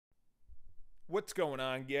What's going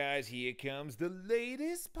on, guys? Here comes the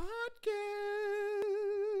latest podcast.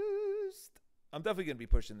 I'm definitely going to be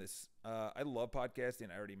pushing this. I love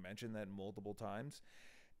podcasting. I already mentioned that multiple times.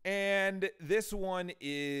 And this one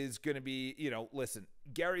is going to be, listen,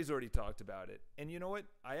 Gary's already talked about it. And you know what?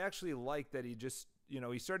 I actually like that he just,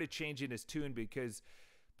 he started changing his tune because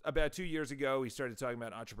about 2 years ago, he started talking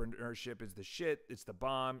about entrepreneurship is the shit. It's the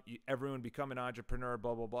bomb. Everyone become an entrepreneur,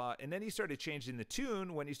 blah, blah, blah. And then he started changing the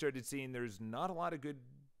tune when he started seeing there's not a lot of good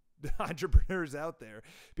entrepreneurs out there.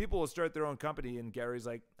 People will start their own company, and Gary's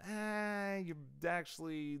like,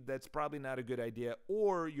 that's probably not a good idea,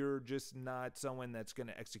 or you're just not someone that's going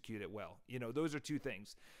to execute it well. Those are two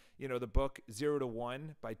things. The book 0 to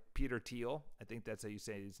 1 by Peter Thiel. I think that's how you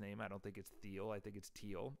say his name. I don't think it's Thiel. I think it's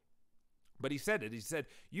Thiel. But he said it. He said,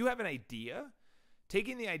 you have an idea.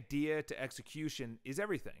 Taking the idea to execution is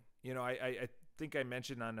everything. I think I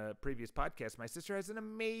mentioned on a previous podcast, my sister has an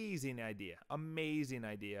amazing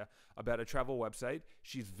idea about a travel website.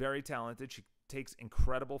 She's very talented. She takes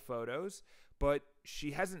incredible photos, but she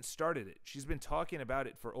hasn't started it. She's been talking about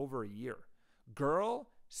it for over a year. Girl,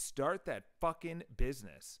 start that fucking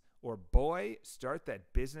business. Or boy, start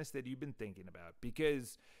that business that you've been thinking about.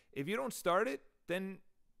 Because if you don't start it, then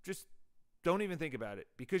just don't even think about it,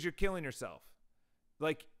 because you're killing yourself,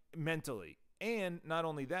 like mentally. And not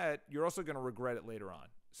only that, you're also going to regret it later on.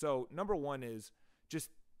 So number one is just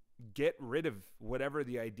get rid of whatever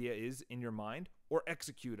the idea is in your mind or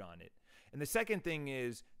execute on it. And the second thing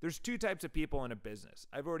is there's two types of people in a business.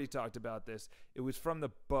 I've already talked about this. It was from the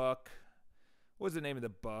book. What was the name of the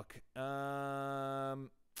book? I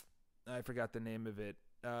forgot the name of it.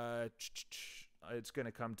 It's going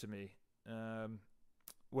to come to me.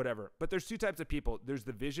 Whatever. But there's two types of people. There's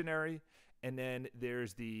the visionary, and then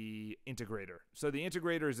there's the integrator. So the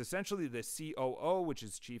integrator is essentially the COO, which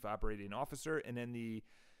is Chief Operating Officer, and then the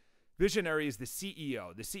visionary is the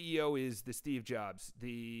CEO. The CEO is the Steve Jobs.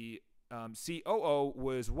 The COO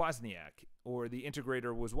was Wozniak, or the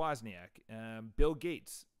integrator was Wozniak. Bill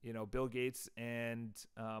Gates. Bill Gates and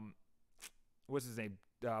what's his name?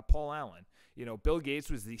 Paul Allen. Bill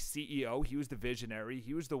Gates was the CEO. He was the visionary.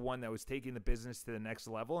 He was the one that was taking the business to the next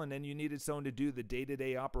level. And then you needed someone to do the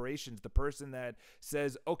day-to-day operations, the person that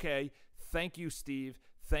says, okay, thank you, Steve.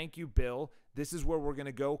 Thank you, Bill. This is where we're going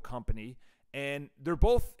to go, company. And they're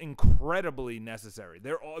both incredibly necessary.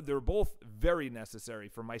 They're both very necessary.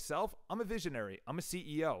 For myself, I'm a visionary. I'm a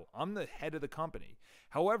CEO. I'm the head of the company.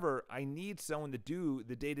 However, I need someone to do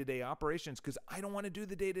the day-to-day operations, because I don't want to do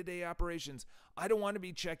the day-to-day operations. I don't want to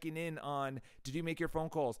be checking in on, did you make your phone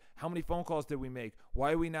calls? How many phone calls did we make?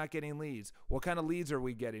 Why are we not getting leads? What kind of leads are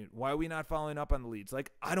we getting? Why are we not following up on the leads?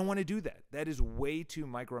 I don't want to do that. That is way too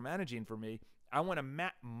micromanaging for me. I want to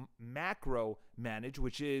macro manage,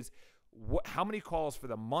 which is, how many calls for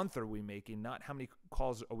the month are we making, not how many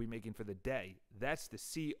calls are we making for the day. That's the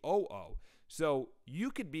COO. So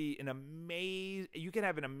you could you can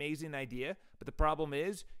have an amazing idea, but the problem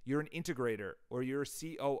is you're an integrator or you're a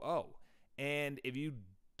COO. And if you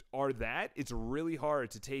are that, it's really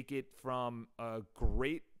hard to take it from a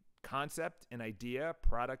great concept, an idea,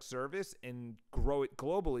 product, service, and grow it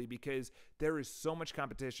globally, because there is so much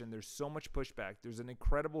competition. There's so much pushback. There's an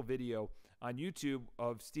incredible video on YouTube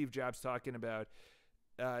of Steve Jobs talking about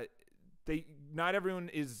not everyone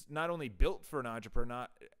is not only built for an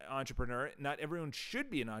entrepreneur, not everyone should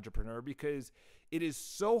be an entrepreneur, because it is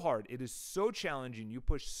so hard. It is so challenging. You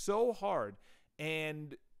push so hard,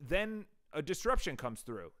 and then a disruption comes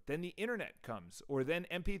through. Then the internet comes, or then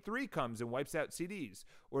MP3 comes and wipes out CDs,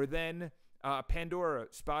 or then Pandora,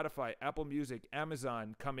 Spotify, Apple Music,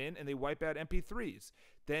 Amazon come in and they wipe out MP3s.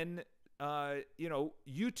 Then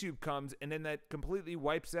YouTube comes, and then that completely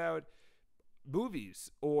wipes out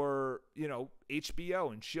movies, or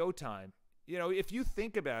HBO and Showtime. If you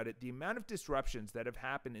think about it, the amount of disruptions that have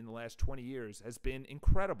happened in the last 20 years has been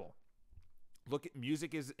incredible. Look at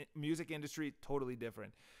music industry, totally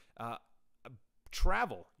different.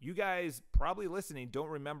 Travel. You guys probably listening don't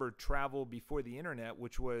remember travel before the internet,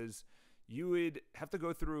 which was you would have to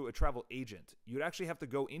go through a travel agent. You'd actually have to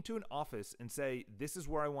go into an office and say, this is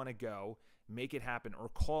where I want to go, make it happen, or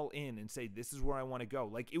call in and say, this is where I want to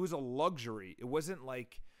go. It was a luxury. It wasn't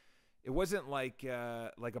like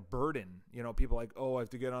a burden. People like, oh, I have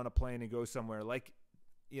to get on a plane and go somewhere.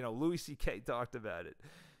 Louis C.K. talked about it.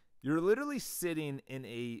 You're literally sitting in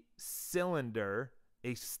a cylinder,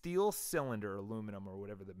 a steel cylinder, aluminum or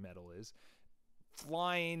whatever the metal is,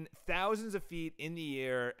 flying thousands of feet in the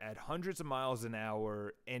air at hundreds of miles an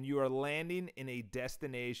hour, and you are landing in a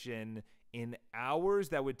destination in hours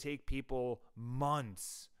that would take people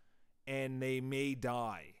months, and they may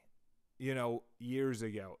die, years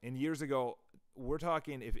ago. And years ago, we're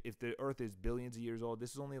talking if the Earth is billions of years old,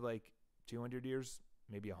 this is only like 200 years,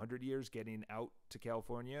 maybe 100 years. Getting out to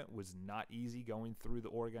California was not easy. Going through the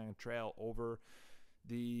Oregon Trail over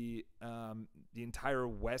the entire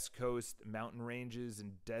West Coast mountain ranges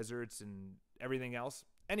and deserts and everything else.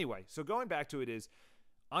 Anyway, so going back to it is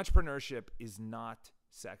entrepreneurship is not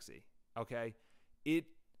sexy. Okay, it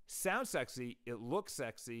sounds sexy, it looks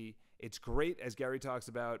sexy. It's great, as Gary talks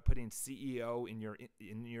about, putting CEO in your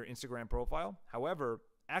Instagram profile. However,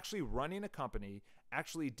 actually running a company,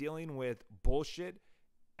 actually dealing with bullshit,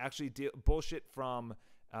 bullshit from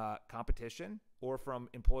competition or from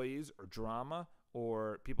employees or drama,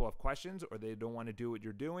 or people have questions, or they don't want to do what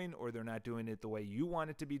you're doing, or they're not doing it the way you want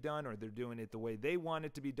it to be done, or they're doing it the way they want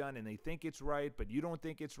it to be done, and they think it's right, but you don't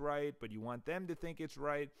think it's right, but you want them to think it's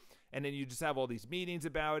right, and then you just have all these meetings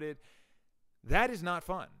about it. That is not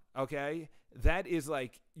fun, okay? That is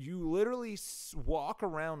like, you literally walk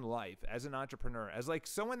around life as an entrepreneur, as like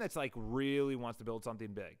someone that's like really wants to build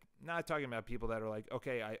something big. Not talking about people that are like,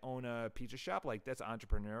 okay, I own a pizza shop. Like, that's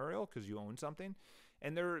entrepreneurial because you own something.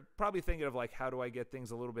 And they're probably thinking of like, how do I get things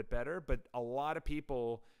a little bit better? But a lot of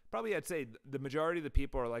people, probably I'd say the majority of the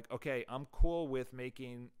people are like, okay, I'm cool with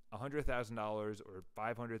making $100,000 or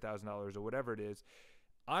 $500,000 or whatever it is.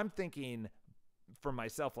 I'm thinking for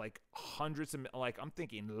myself, like hundreds of, like I'm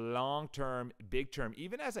thinking long-term, big term.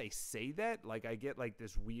 Even as I say that, like I get like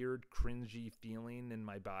this weird cringy feeling in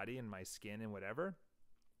my body and my skin and whatever.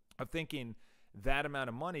 I'm thinking that amount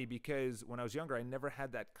of money because when I was younger, I never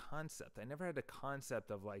had that concept. I never had the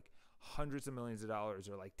concept of like hundreds of millions of dollars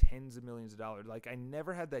or like tens of millions of dollars. Like I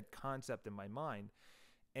never had that concept in my mind.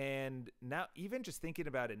 And now, even just thinking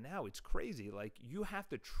about it now, it's crazy. Like, you have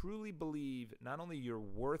to truly believe not only you're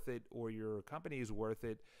worth it or your company is worth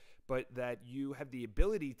it, but that you have the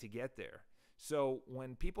ability to get there. So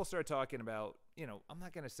when people start talking about, you know, I'm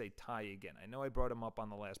not going to say Ty again. I know I brought him up on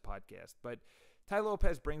the last podcast, but Ty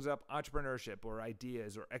Lopez brings up entrepreneurship or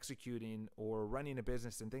ideas or executing or running a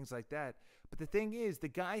business and things like that. But the thing is, the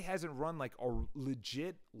guy hasn't run like a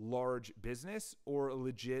legit large business or a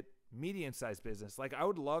legit medium-sized business. Like, I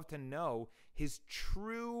would love to know his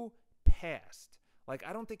true past. Like,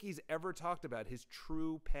 I don't think he's ever talked about his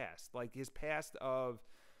true past. Like, his past of,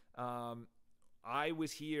 I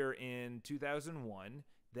was here in 2001.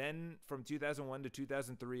 Then from 2001 to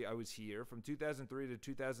 2003, I was here. From 2003 to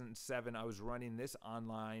 2007, I was running this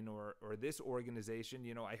online or this organization.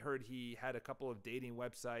 You know, I heard he had a couple of dating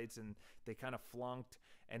websites and they kind of flunked.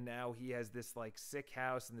 And now he has this like sick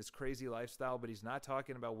house and this crazy lifestyle, but he's not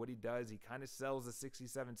talking about what he does. He kind of sells the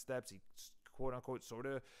 67 steps. He quote unquote sort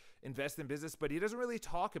of invest in business, but he doesn't really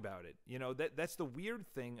talk about it. You know, that's the weird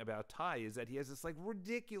thing about Ty, is that he has this like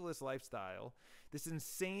ridiculous lifestyle, this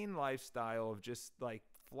insane lifestyle of just like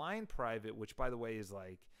flying private, which by the way is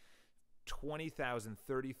like $20,000,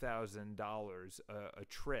 $30,000 a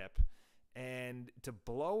trip. And to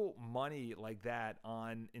blow money like that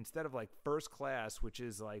on, instead of like first class, which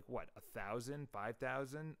is like what, 1,000,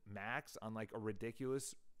 5,000 max on like a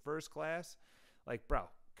ridiculous first class, like, bro,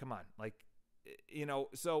 come on. Like, you know,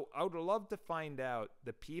 so I would love to find out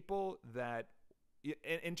the people that,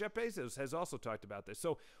 and Jeff Bezos has also talked about this.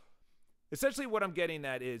 So essentially what I'm getting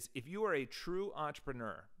at is, if you are a true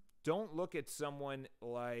entrepreneur, don't look at someone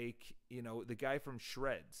like, you know, the guy from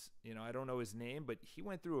Shreds. You know, I don't know his name, but he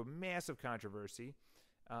went through a massive controversy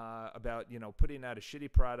about, you know, putting out a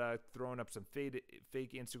shitty product, throwing up some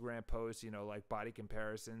fake Instagram posts, you know, like body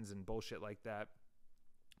comparisons and bullshit like that.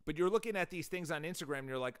 But you're looking at these things on Instagram and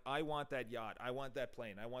you're like, I want that yacht. I want that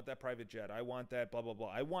plane. I want that private jet. I want that blah, blah,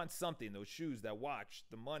 blah. I want something, those shoes, that watch,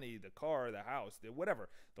 the money, the car, the house, the whatever,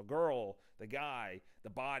 the girl, the guy, the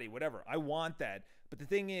body, whatever. I want that. But the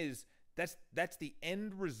thing is, that's the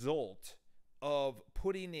end result of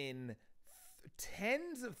putting in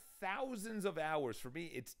tens of thousands of hours. For me,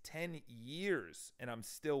 it's 10 years, and I'm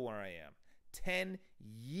still where I am. 10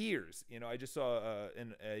 years. You know, I just saw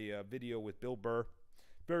a video with Bill Burr.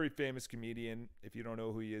 Very famous comedian. If you don't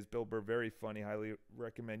know who he is, Bill Burr, very funny. Highly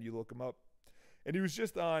recommend you look him up. And he was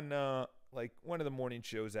just on like one of the morning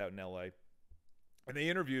shows out in LA. And they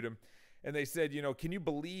interviewed him. And they said, you know, can you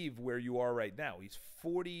believe where you are right now? He's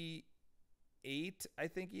 48, I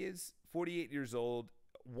think he is. 48 years old.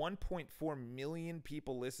 1.4 million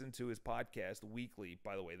people listen to his podcast weekly.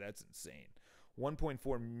 By the way, that's insane.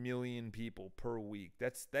 1.4 million people per week.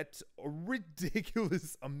 That's a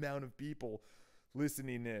ridiculous amount of people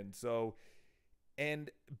listening in. So,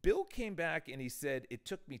 and Bill came back and he said, it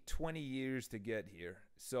took me 20 years to get here.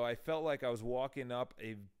 So I felt like I was walking up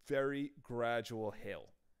a very gradual hill.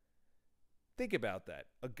 Think about that.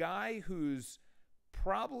 A guy who's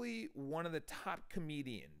probably one of the top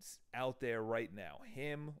comedians out there right now.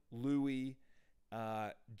 Him, Louis,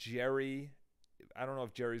 Jerry. I don't know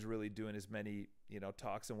if Jerry's really doing as many,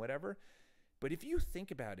 talks and whatever. But if you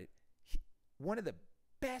think about it, one of the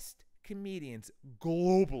best comedians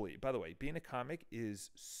globally. By the way, being a comic is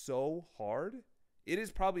so hard. It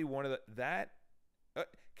is probably one of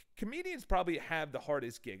comedians probably have the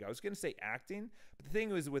hardest gig. I was going to say acting, but the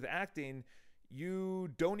thing is with acting, you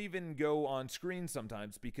don't even go on screen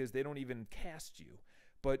sometimes because they don't even cast you.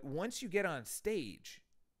 But once you get on stage,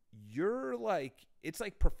 you're like, it's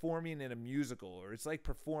like performing in a musical, or it's like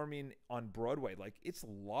performing on Broadway. Like, it's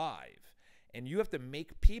live, and you have to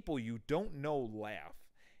make people you don't know laugh.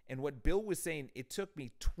 And what Bill was saying, it took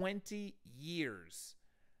me 20 years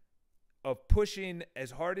of pushing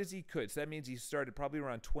as hard as he could. So that means he started probably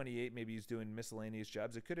around 28. Maybe he's doing miscellaneous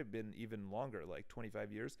jobs. It could have been even longer, like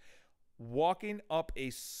 25 years. Walking up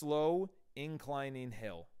a slow inclining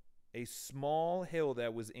hill, a small hill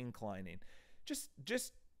that was inclining. Just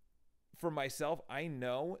for myself, I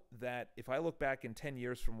know that if I look back in 10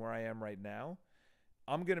 years from where I am right now,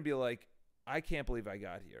 I'm going to be like, I can't believe I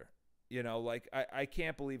got here. I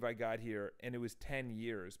can't believe I got here, and it was 10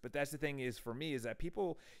 years. But that's the thing is, for me, is that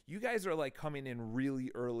you guys are like coming in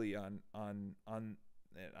really early on, I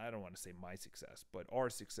don't want to say my success, but our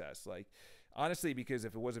success. Like, honestly, because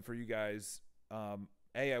if it wasn't for you guys, I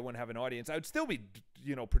wouldn't have an audience. I would still be,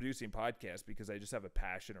 producing podcasts because I just have a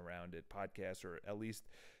passion around it, podcasts, or at least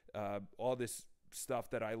all this stuff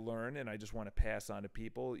that I learn and I just want to pass on to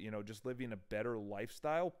people, just living a better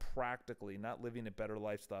lifestyle, practically, not living a better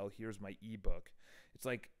lifestyle. Here's my ebook. It's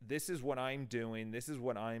like, this is what I'm doing. This is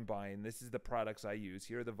what I'm buying. This is the products I use.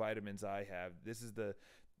 Here are the vitamins I have. This is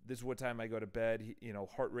what time I go to bed,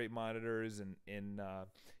 heart rate monitors and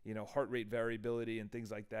heart rate variability and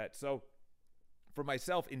things like that. So for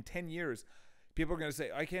myself, in 10 years, people are going to say,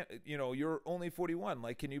 I can't, you're only 41.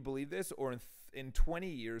 Like, can you believe this? Or in 20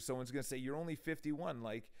 years, someone's going to say, you're only 51.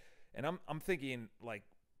 Like, and I'm thinking, like,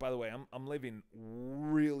 by the way, I'm living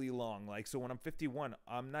really long. Like, so when I'm 51,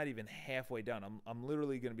 I'm not even halfway done. I'm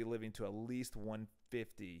literally going to be living to at least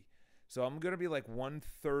 150. So I'm going to be like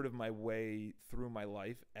 1/3 of my way through my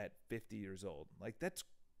life at 50 years old. Like, that's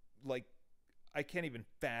like, I can't even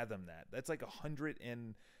fathom that. That's like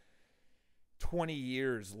 120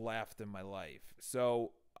 years left in my life.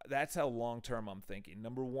 So that's how long-term I'm thinking.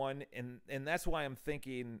 Number one, and that's why I'm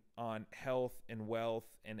thinking on health and wealth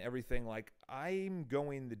and everything. Like, I'm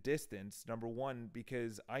going the distance, number one,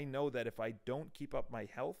 because I know that if I don't keep up my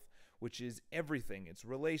health, which is everything, it's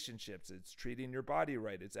relationships, it's treating your body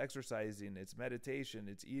right, it's exercising, it's meditation,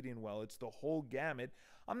 it's eating well, it's the whole gamut.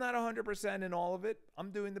 I'm not 100% in all of it. I'm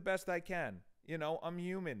doing the best I can. I'm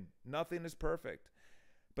human. Nothing is perfect.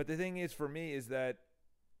 But the thing is, for me, is that,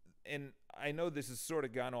 and I know this has sort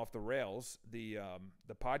of gone off the rails, the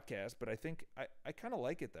podcast, but I think I kind of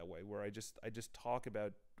like it that way, where I just talk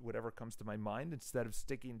about whatever comes to my mind instead of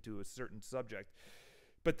sticking to a certain subject.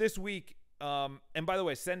 But this week, and by the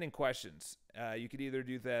way, send in questions. You could either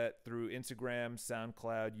do that through Instagram,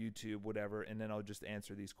 SoundCloud, YouTube, whatever, and then I'll just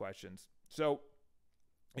answer these questions. So,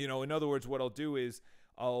 in other words, what I'll do is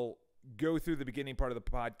I'll go through the beginning part of the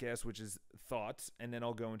podcast, which is thoughts, and then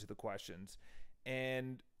I'll go into the questions.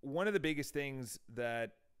 And one of the biggest things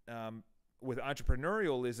that with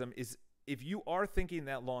entrepreneurialism is, if you are thinking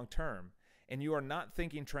that long term and you are not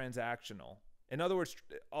thinking transactional. In other words,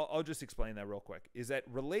 I'll just explain that real quick, is that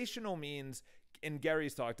relational means, and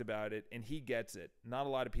Gary's talked about it and he gets it. Not a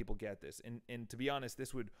lot of people get this. And to be honest,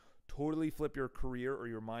 this would totally flip your career or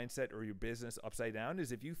your mindset or your business upside down,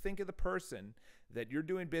 is if you think of the person that you're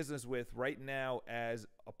doing business with right now as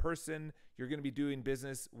a person you're going to be doing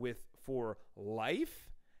business with for life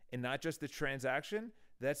and not just the transaction,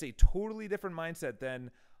 that's a totally different mindset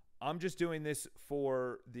than, I'm just doing this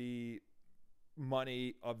for the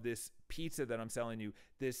money of this pizza that I'm selling you,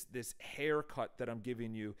 this haircut that I'm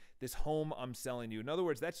giving you, this home I'm selling you. In other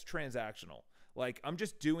words, that's transactional. Like, I'm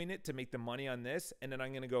just doing it to make the money on this, and then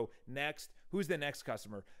I'm going to go next. Who's the next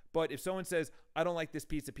customer? But if someone says, I don't like this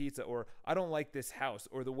pizza, or I don't like this house,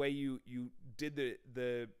 or the way you did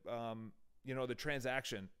the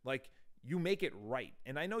transaction, like, you make it right.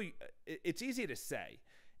 And I know it's easy to say.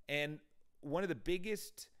 And one of the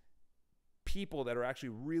biggest people that are actually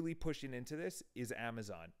really pushing into this is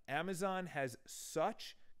Amazon. Amazon has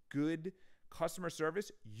such good customer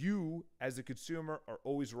service. You, as a consumer, are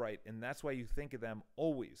always right. And that's why you think of them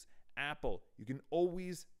always. Apple, you can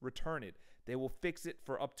always return it. They will fix it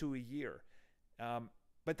for up to a year.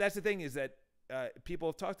 But that's the thing, is that people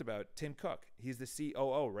have talked about Tim Cook. He's the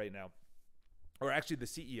COO right now. or actually the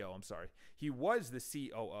CEO, I'm sorry. He was the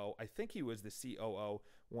COO. I think he was the COO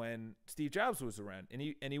when Steve Jobs was around, and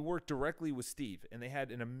he worked directly with Steve, and they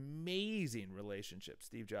had an amazing relationship,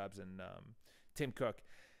 Steve Jobs and Tim Cook.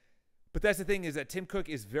 But that's the thing, is that Tim Cook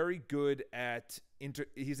is very good at,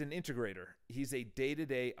 he's an integrator. He's a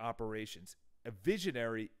day-to-day operations. A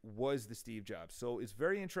visionary was the Steve Jobs. So it's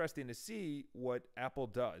very interesting to see what Apple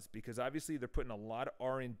does, because obviously they're putting a lot of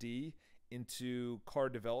R&D into car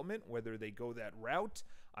development. Whether they go that route,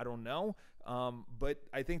 I don't know. But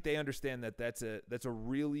I think they understand that that's a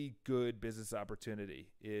really good business opportunity,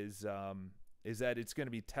 is that it's going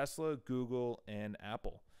to be Tesla, Google, and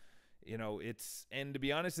Apple. And to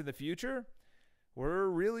be honest, in the future, we're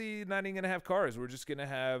really not even going to have cars. We're just going to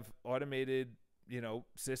have automated,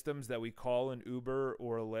 systems that we call an Uber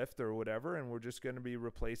or a Lyft or whatever, and we're just going to be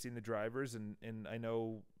replacing the drivers. And I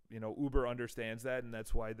know, Uber understands that, and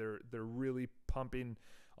that's why they're really pumping,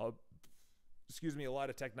 a lot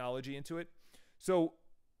of technology into it. So,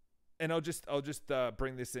 and I'll just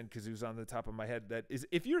bring this in because it was on the top of my head. That is,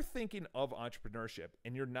 if you're thinking of entrepreneurship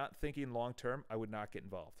and you're not thinking long term, I would not get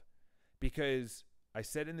involved, because I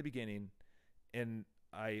said in the beginning, and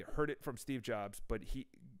I heard it from Steve Jobs, but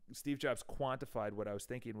Steve Jobs quantified what I was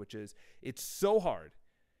thinking, which is, it's so hard.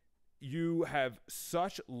 You have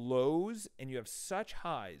such lows and you have such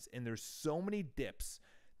highs, and there's so many dips.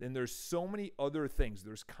 Then there's so many other things.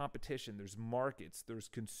 There's competition, there's markets, there's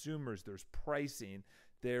consumers, there's pricing,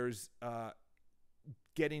 there's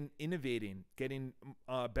innovating, getting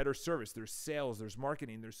better service. There's sales, there's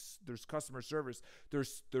marketing, there's customer service,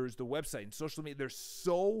 there's the website and social media. There's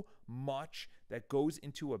so much that goes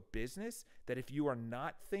into a business that if you are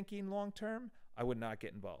not thinking long term, I would not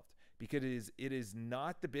get involved, because it is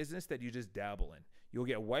not the business that you just dabble in. You'll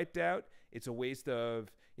get wiped out. It's a waste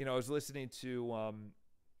of, I was listening to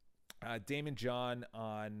Damon John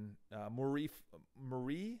on Marie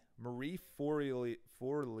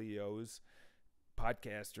Forleo's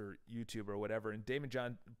podcast or YouTube or whatever, and Damon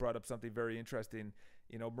John brought up something very interesting.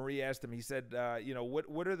 Marie asked him, he said, who are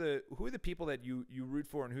the people that you root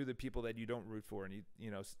for, and who are the people that you don't root for? And he,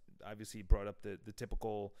 obviously brought up the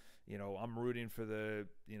typical, I'm rooting for the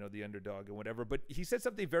underdog and whatever. But he said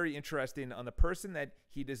something very interesting on the person that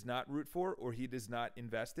he does not root for or he does not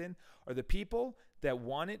invest in are the people that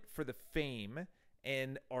want it for the fame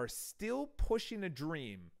and are still pushing a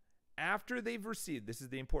dream after they've received, this is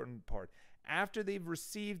the important part, after they've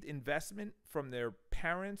received investment from their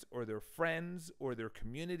parents or their friends or their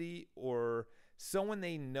community or someone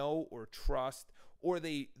they know or trust, or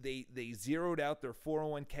they zeroed out their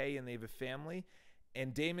 401k and they have a family.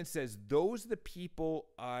 And Damon says, those are the people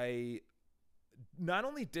I not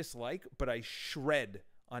only dislike, but I shred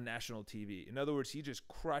on national TV. In other words, he just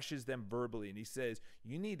crushes them verbally, and he says,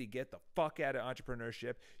 you need to get the fuck out of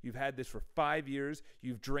entrepreneurship. You've had this for 5 years.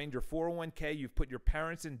 You've drained your 401k. You've put your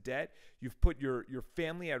parents in debt. You've put your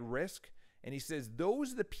family at risk. And he says,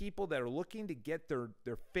 those are the people that are looking to get their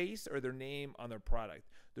face or their name on their product.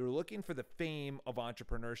 They're looking for the fame of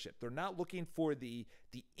entrepreneurship. They're not looking for the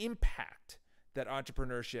impact that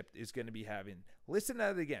entrepreneurship is going to be having. Listen to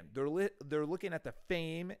that again. They're looking at the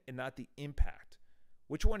fame and not the impact.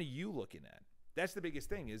 Which one are you looking at? That's the biggest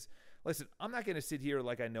thing is, listen, I'm not going to sit here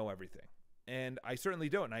like I know everything. And I certainly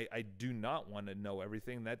don't. I do not want to know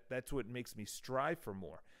everything. That's what makes me strive for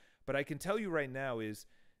more. But I can tell you right now is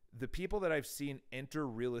the people that I've seen enter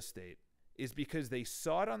real estate is because they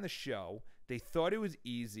saw it on the show, they thought it was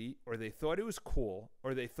easy, or they thought it was cool,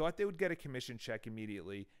 or they thought they would get a commission check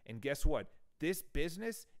immediately. And guess what? This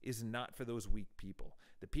business is not for those weak people.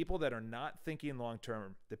 The people that are not thinking long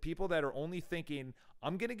term, the people that are only thinking,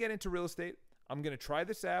 I'm going to get into real estate, I'm going to try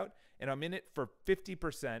this out, and I'm in it for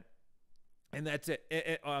 50%, and that's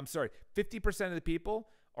it. I'm sorry, 50% of the people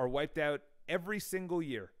are wiped out every single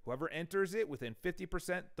year. Whoever enters it within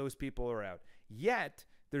 50%, those people are out. Yet,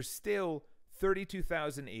 there's still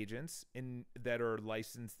 32,000 agents that are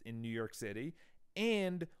licensed in New York City,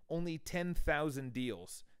 and only 10,000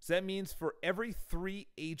 deals. So that means for every 3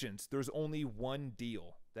 agents, there's only 1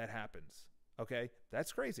 deal that happens. Okay?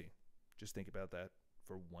 That's crazy. Just think about that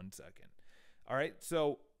for 1 second. All right?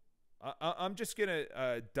 So I'm just going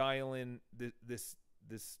to dial in this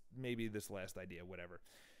maybe this last idea, whatever.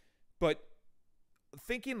 But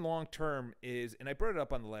thinking long term is, and I brought it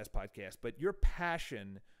up on the last podcast, but your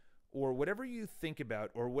passion or whatever you think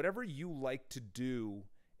about or whatever you like to do.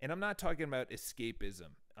 And I'm not talking about escapism.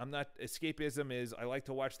 Escapism is I like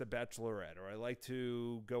to watch The Bachelorette, or I like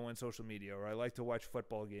to go on social media, or I like to watch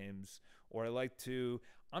football games, or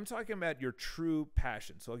I'm talking about your true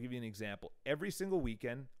passion. So I'll give you an example. Every single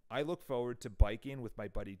weekend, I look forward to biking with my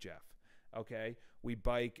buddy Jeff. Okay. We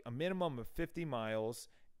bike a minimum of 50 miles,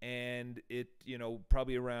 and it,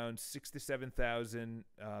 probably around 6 to 7,000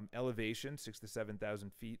 elevation, 6 to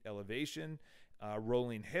 7,000 feet elevation,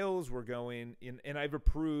 rolling hills. We're going in, and I've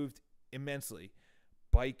improved immensely.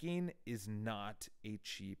 Biking is not a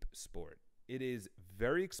cheap sport. It is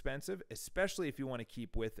very expensive, especially if you want to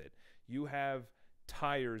keep with it. You have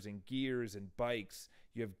tires and gears and bikes.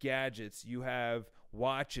 You have gadgets. You have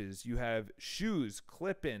watches. You have shoes,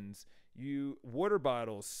 clip-ins, water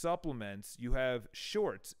bottles, supplements. You have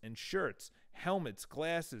shorts and shirts, helmets,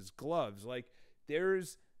 glasses, gloves. Like,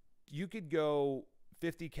 you could go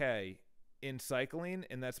 50K in cycling,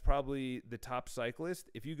 and that's probably the top cyclist.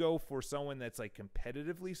 If you go for someone that's like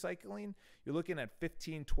competitively cycling, you're looking at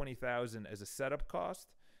 15, 20,000 as a setup cost,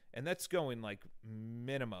 and that's going like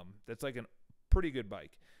minimum. That's like a pretty good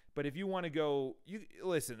bike. But if you want to go, you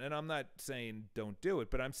listen, and I'm not saying don't do it,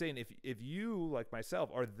 but I'm saying if you, like myself,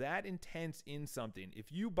 are that intense in something,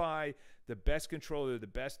 if you buy the best controller, the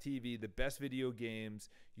best TV, the best video games,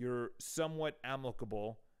 you're somewhat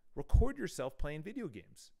amicable, record yourself playing video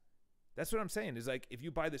games. That's what I'm saying, is like, if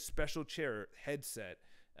you buy the special chair, headset,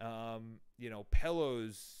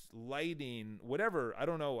 pillows, lighting, whatever. I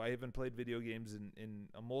don't know. I haven't played video games in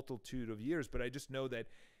a multitude of years, but I just know that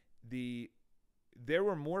there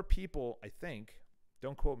were more people, I think,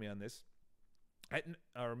 don't quote me on this,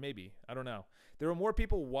 or maybe, I don't know. There were more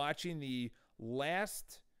people watching the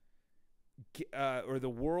last or the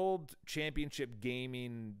World Championship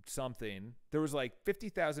gaming something. There was like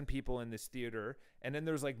 50,000 people in this theater, and then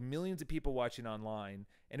there was like millions of people watching online,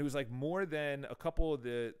 and it was like more than a couple of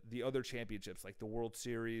the other championships, like the World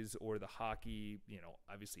Series or the hockey.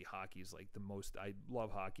 Obviously hockey is like the most. I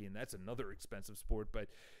love hockey, and that's another expensive sport. But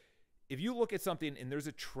if you look at something and there's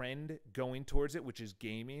a trend going towards it, which is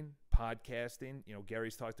gaming, podcasting,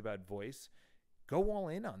 Gary's talked about voice, go all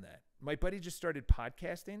in on that. My buddy just started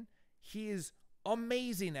podcasting. He is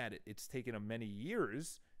amazing at it. It's taken him many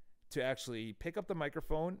years to actually pick up the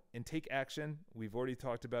microphone and take action. We've already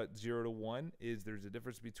talked about 0 to 1. There's a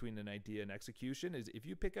difference between an idea and execution. Is if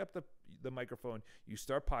you pick up the microphone, you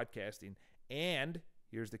start podcasting, and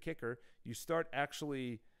here's the kicker, you start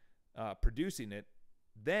actually producing it,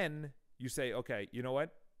 then you say, okay, you know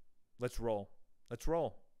what? Let's roll.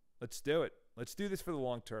 Let's do it. Let's do this for the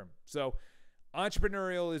long term. So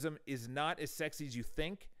entrepreneurialism is not as sexy as you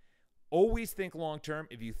think. Always think long term.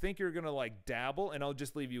 If you think you're going to like dabble, and I'll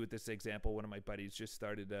just leave you with this example. One of my buddies just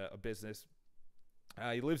started a business.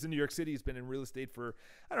 He lives in New York City. He's been in real estate for,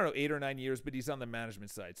 8 or 9 years, but he's on the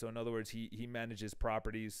management side. So in other words, he manages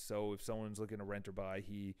properties. So if someone's looking to rent or buy,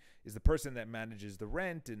 he is the person that manages the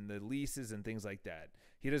rent and the leases and things like that.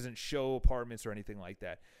 He doesn't show apartments or anything like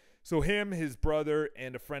that. So him, his brother,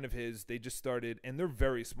 and a friend of his, they just started, and they're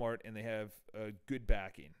very smart, and they have good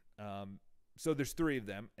backing. So there's 3 of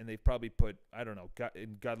them, and they've probably put,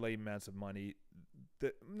 godly amounts of money.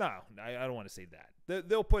 I don't want to say that.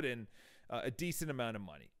 They'll put in a decent amount of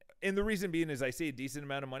money. And the reason being is I say a decent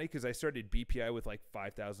amount of money because I started BPI with like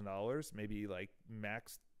 $5,000, maybe like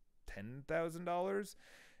max $10,000.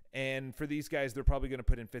 And for these guys, they're probably going to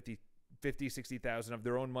put in 50, 60,000 of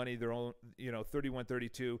their own money, their own, 31,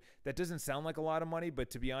 32. That doesn't sound like a lot of money, but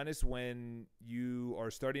to be honest, when you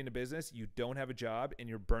are starting a business, you don't have a job and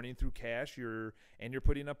you're burning through cash, you're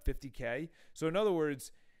putting up 50K. So in other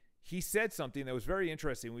words, he said something that was very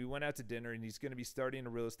interesting. We went out to dinner, and he's going to be starting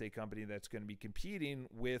a real estate company that's going to be competing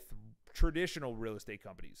with traditional real estate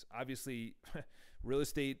companies. Obviously, real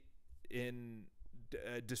estate in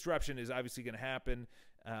disruption is obviously going to happen.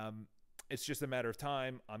 It's just a matter of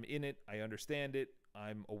time. I'm in it. I understand it.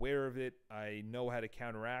 I'm aware of it. I know how to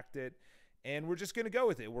counteract it. And we're just going to go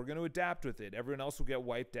with it. We're going to adapt with it. Everyone else will get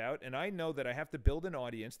wiped out. And I know that I have to build an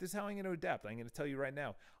audience. This is how I'm going to adapt. I'm going to tell you right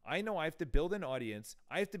now. I know I have to build an audience.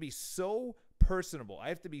 I have to be so personable. I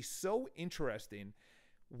have to be so interesting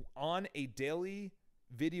on a daily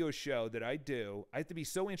video show that I do. I have to be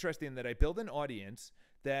so interesting that I build an audience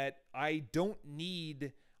that I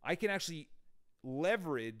can actually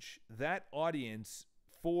leverage that audience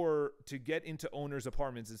to get into owners'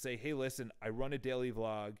 apartments and say, hey, listen, I run a daily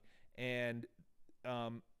vlog, and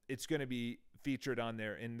it's going to be featured on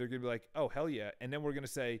there. And they're going to be like, oh, hell yeah. And then we're going to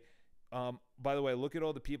say, by the way, look at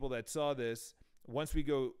all the people that saw this. Once we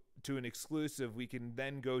go to an exclusive, we can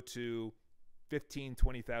then go to 15,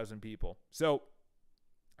 20,000 people. So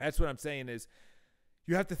that's what I'm saying is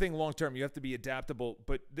you have to think long-term. You have to be adaptable.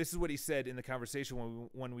 But this is what he said in the conversation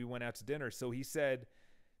when we went out to dinner. So he said,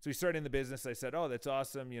 so he started in the business. I said, oh, that's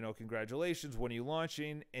awesome. Congratulations. When are you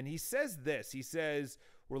launching? And he says this. He says,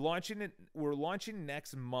 we're launching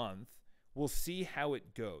next month. We'll see how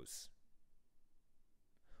it goes.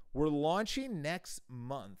 We're launching next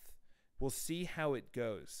month. We'll see how it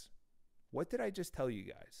goes. What did I just tell you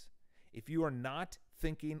guys? If you are not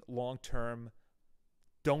thinking long-term,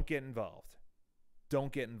 don't get involved.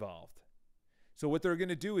 Don't get involved. So what they're going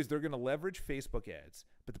to do is they're going to leverage Facebook ads.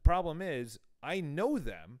 But the problem is, I know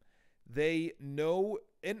them. They know,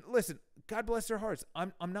 and listen, God bless their hearts.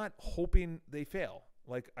 I'm not hoping they fail.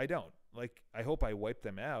 Like, I don't. Like, I hope I wipe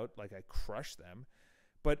them out. Like, I crush them.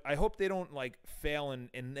 But I hope they don't, like, fail and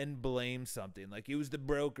then blame something. Like, it was the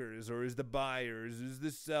brokers, or it was the buyers, it was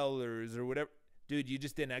the sellers, or whatever. Dude, you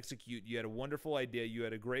just didn't execute. You had a wonderful idea. You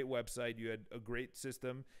had a great website. You had a great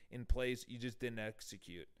system in place. You just didn't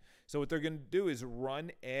execute. So what they're going to do is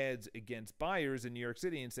run ads against buyers in New York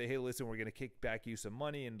City and say, hey, listen, we're going to kick back you some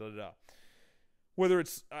money and da-da-da. Whether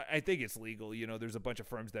it's, I think it's legal. You know, there's a bunch of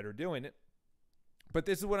firms that are doing it. But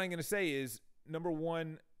this is what I'm going to say is, number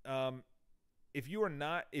one, if you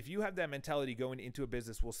have that mentality going into a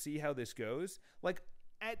business, we'll see how this goes. Like,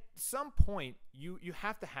 at some point, you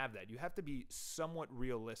have to have that. You have to be somewhat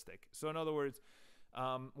realistic. So in other words,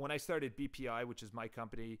 when I started BPI, which is my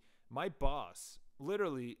company, my boss,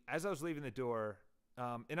 literally, as I was leaving the door,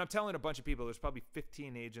 and I'm telling a bunch of people, there's probably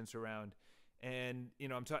 15 agents around, and you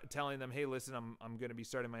know, I'm telling them, hey, listen, I'm going to be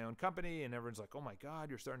starting my own company, and everyone's like, oh my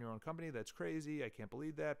God, you're starting your own company? That's crazy. I can't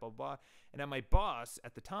believe that, blah, blah. And then my boss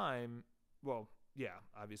at the time, well, yeah,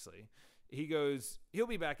 obviously, he goes, he'll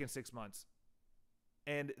be back in 6 months.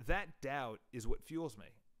 And that doubt is what fuels me.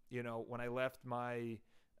 You know, when I left my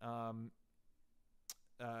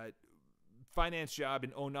finance job in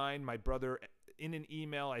 2009, my brother, in an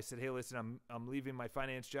email, I said, hey, listen, I'm leaving my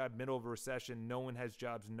finance job, middle of a recession. No one has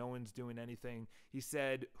jobs. No one's doing anything. He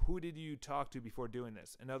said, who did you talk to before doing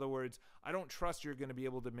this? In other words, I don't trust you're going to be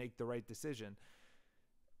able to make the right decision.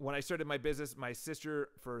 When I started my business, my sister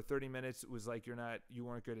for 30 minutes was like, you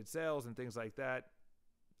weren't good at sales and things like that.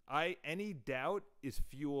 Any doubt is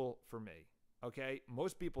fuel for me. Okay.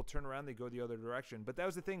 Most people turn around, they go the other direction. But that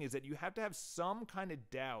was the thing, is that you have to have some kind of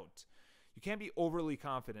doubt. You can't be overly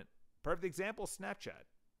confident. Perfect example, Snapchat.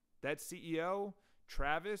 That CEO,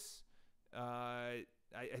 Travis, I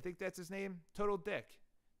think that's his name, total dick.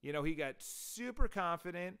 You know, he got super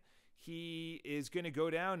confident. He is going to go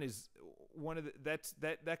down as one of the,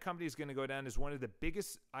 that company is going to go down as one of the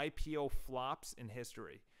biggest IPO flops in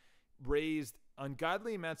history. Raised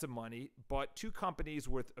ungodly amounts of money, bought 2 companies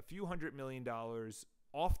worth a few $100 million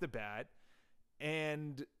off the bat.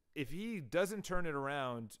 And if he doesn't turn it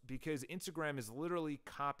around, because Instagram is literally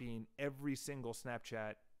copying every single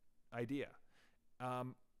Snapchat idea.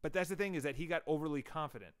 But that's the thing, is that he got overly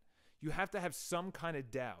confident. You have to have some kind of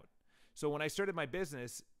doubt. So when I started my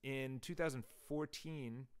business in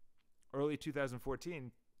 2014, early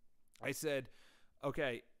 2014, I said,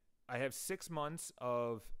 okay, I have 6 months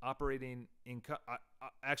of operating income,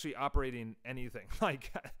 actually operating anything.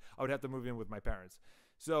 Like, I would have to move in with my parents.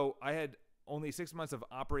 So I had only 6 months of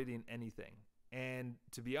operating anything. And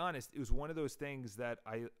to be honest, it was one of those things that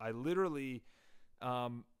I literally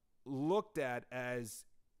looked at as,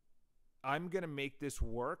 I'm going to make this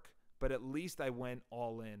work, but at least I went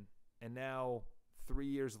all in. And now 3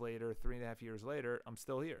 years later, 3.5 years later, I'm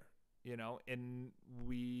still here. You know, and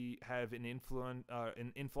we have an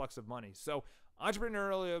influx of money. So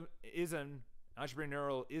entrepreneurialism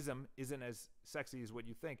isn't as sexy as what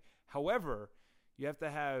you think. However, you have to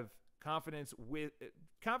have confidence.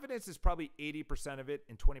 Confidence is probably 80% of it,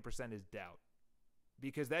 and 20% is doubt.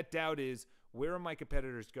 Because that doubt is, where are my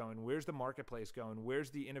competitors going? Where's the marketplace going? Where's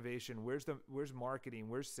the innovation? Where's marketing?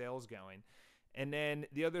 Where's sales going? And then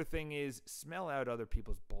the other thing is, smell out other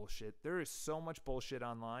people's bullshit. There is so much bullshit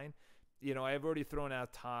online. You know, I've already thrown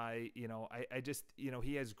out Ty. You know, I just, you know,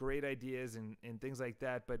 he has great ideas and things like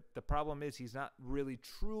that. But the problem is, he's not really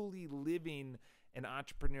truly living an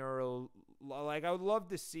entrepreneurial, like, I would love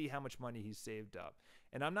to see how much money he's saved up.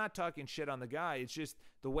 And I'm not talking shit on the guy. It's just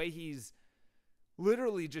the way he's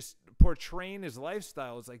literally just portraying his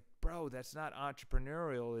lifestyle. It's like, bro, that's not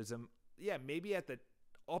entrepreneurialism. Yeah, maybe at the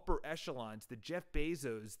upper echelons, the Jeff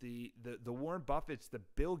Bezos, the Warren Buffetts, the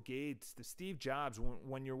Bill Gates, the Steve Jobs,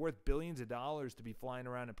 when you're worth billions of dollars to be flying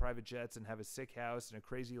around in private jets and have a sick house and a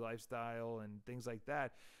crazy lifestyle and things like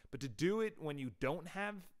that. But to do it when you don't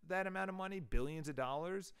have that amount of money, billions of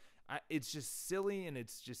dollars, it's just silly, and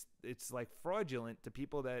it's like fraudulent to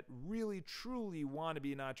people that really truly want to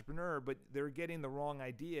be an entrepreneur, but they're getting the wrong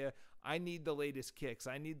idea. I need the latest kicks.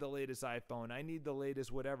 I need the latest iPhone. I need the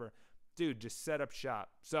latest whatever. Dude, just set up shop.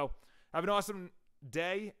 So have an awesome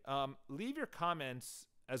day. Leave your comments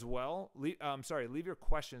as well. Leave your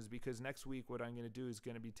questions, because next week what I'm going to do is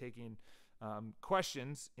going to be taking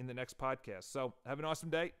questions in the next podcast. So have an awesome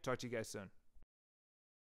day. Talk to you guys soon.